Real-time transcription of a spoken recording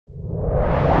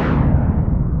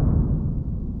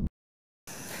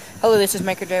Hello, this is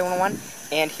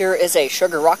MakerJ101, and here is a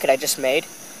sugar rocket I just made.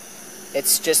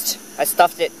 It's just, I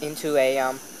stuffed it into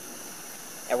a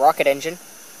rocket engine,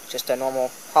 just a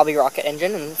normal hobby rocket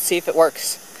engine, and let's see if it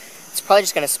works. It's probably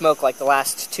just going to smoke like the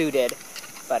last two did,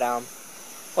 but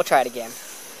we'll try it again.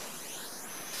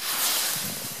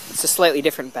 It's a slightly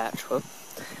different batch. Whoop.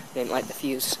 Didn't light the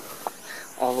fuse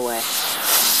all the way.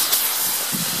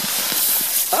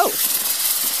 Oh!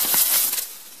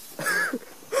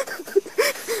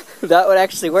 That would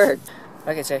actually work.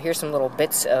 Okay, so here's some little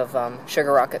bits of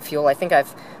sugar rocket fuel. I think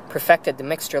I've perfected the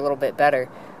mixture a little bit better.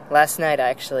 Last night I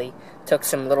actually took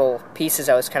some little pieces.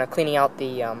 I was kind of cleaning out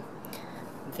the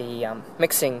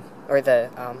mixing, or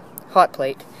the hot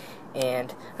plate,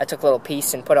 and I took a little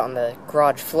piece and put it on the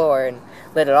garage floor and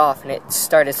lit it off, and it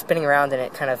started spinning around, and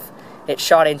it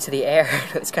shot into the air.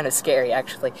 It was kind of scary,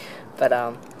 actually.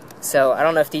 But so I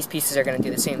don't know if these pieces are going to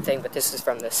do the same thing, but this is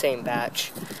from the same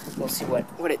batch. We'll see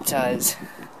what it does.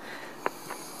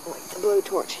 Like the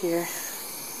blowtorch here,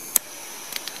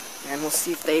 and we'll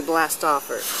see if they blast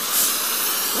off or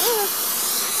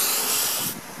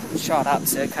shot up,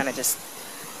 so it kind of just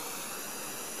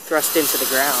thrust into the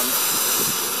ground.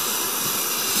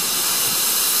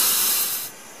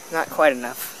 Not quite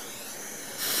enough.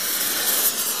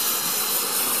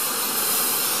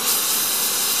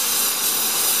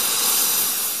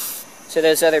 So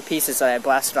those other pieces that I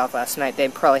blasted off last night, they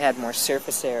probably had more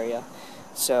surface area,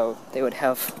 so they would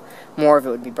have more of it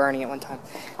would be burning at one time.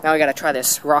 Now we gotta try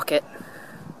this rocket.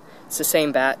 It's the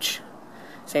same batch,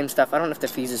 same stuff. I don't know if the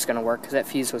fuse is gonna work, because that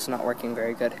fuse was not working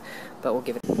very good, but we'll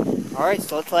give it. Alright,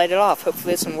 so let's light it off.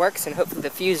 Hopefully this one works, and hopefully the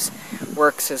fuse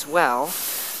works as well.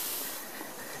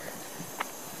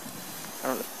 I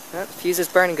don't know. Oh, the fuse is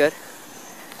burning good.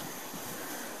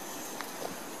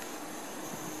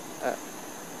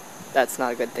 That's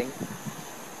not a good thing.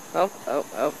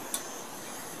 Oh.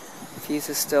 Fuse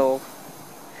is still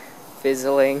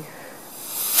fizzling.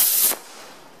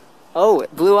 Oh,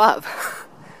 it blew up.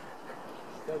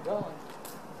 Still going.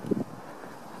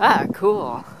 Ah,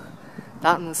 cool.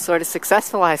 That one was sort of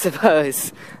successful, I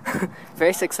suppose.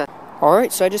 Very successful.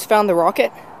 Alright, so I just found the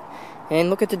rocket, and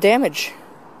look at the damage.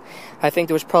 I think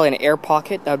there was probably an air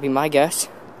pocket, that would be my guess.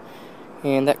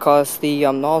 And that caused the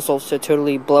nozzles to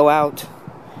totally blow out.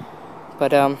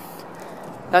 But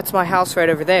that's my house right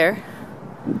over there.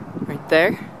 Right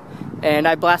there. And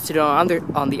I blasted it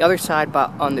on the other side,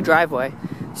 but on the driveway.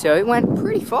 So it went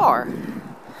pretty far,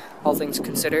 all things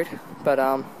considered. But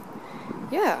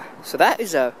yeah, so that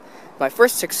is my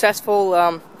first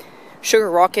successful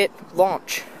sugar rocket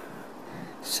launch.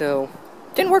 So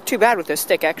didn't work too bad with this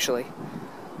stick, actually.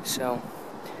 So,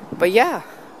 but yeah,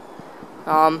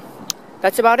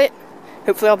 that's about it.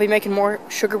 Hopefully I'll be making more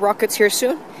sugar rockets here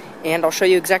soon, and I'll show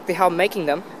you exactly how I'm making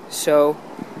them. So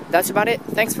that's about it.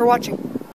 Thanks for watching.